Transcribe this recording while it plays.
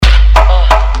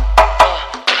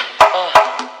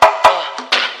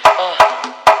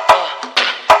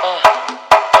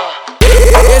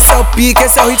pique,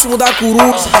 esse é o ritmo da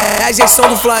coruja. É a gestão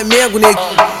do Flamengo, nego.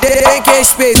 Tem que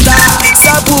respeitar,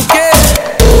 sabe por quê?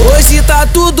 Hoje tá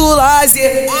tudo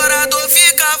lazer, morador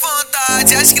fica à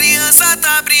vontade, as crianças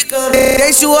tá brincando.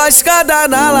 Tem churrascada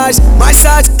na laje, mais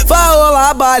tarde vai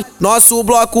rolar baile. Nosso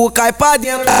bloco cai pra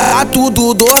dentro, tá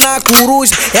tudo dor na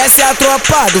coruja. Essa é a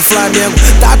tropa do Flamengo,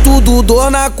 tá tudo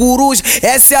dor na coruja.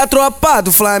 Essa é a tropa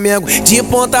do Flamengo, de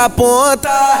ponta a ponta,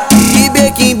 de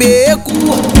beco em beco.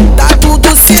 Tá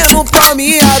tudo sendo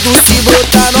palmeado, se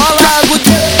brotar no lago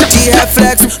de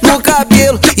reflexo no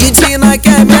cabelo e de Nike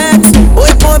Max.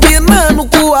 Oi, combinando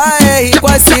com a R, com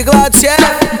a sigla de chefe.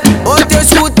 Ontem eu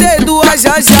escutei duas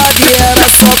jajadas e era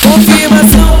só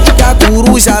confirmação que a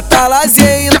coruja tá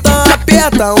lazer, então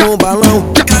aperta um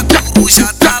balão. Que a coruja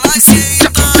tá lazer,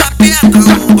 então aperta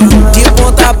um balão. De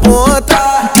ponta a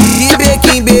ponta, de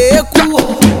beco em beco,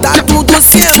 tá tudo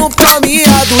sendo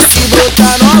palmeado, se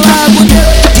brotar no lago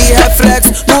de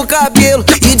reflexo no cabelo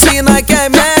e de Nike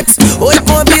Max. Oi,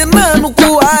 combinando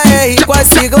com a R, com a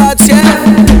sigla de chefe.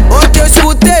 Ontem eu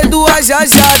escutei duas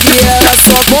jajadas e era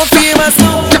só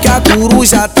confirmação que a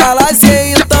coruja tá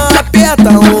lazer, então aperta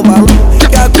um balão.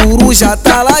 Que a coruja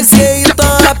tá lazer,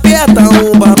 então aperta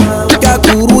um balão. Que a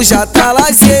coruja tá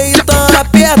lazer, então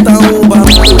aperta um balão.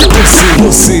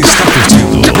 Você está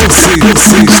curtindo, você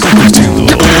está curtindo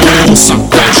o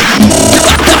Sacode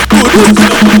da Coruja,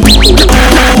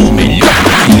 o melhor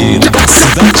baile da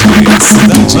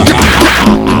cidade.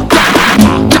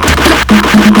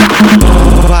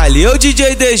 Valeu,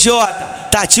 DJ Dejota,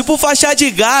 tá tipo faixa de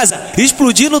Gaza,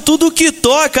 explodindo tudo que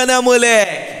toca, né,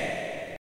 moleque?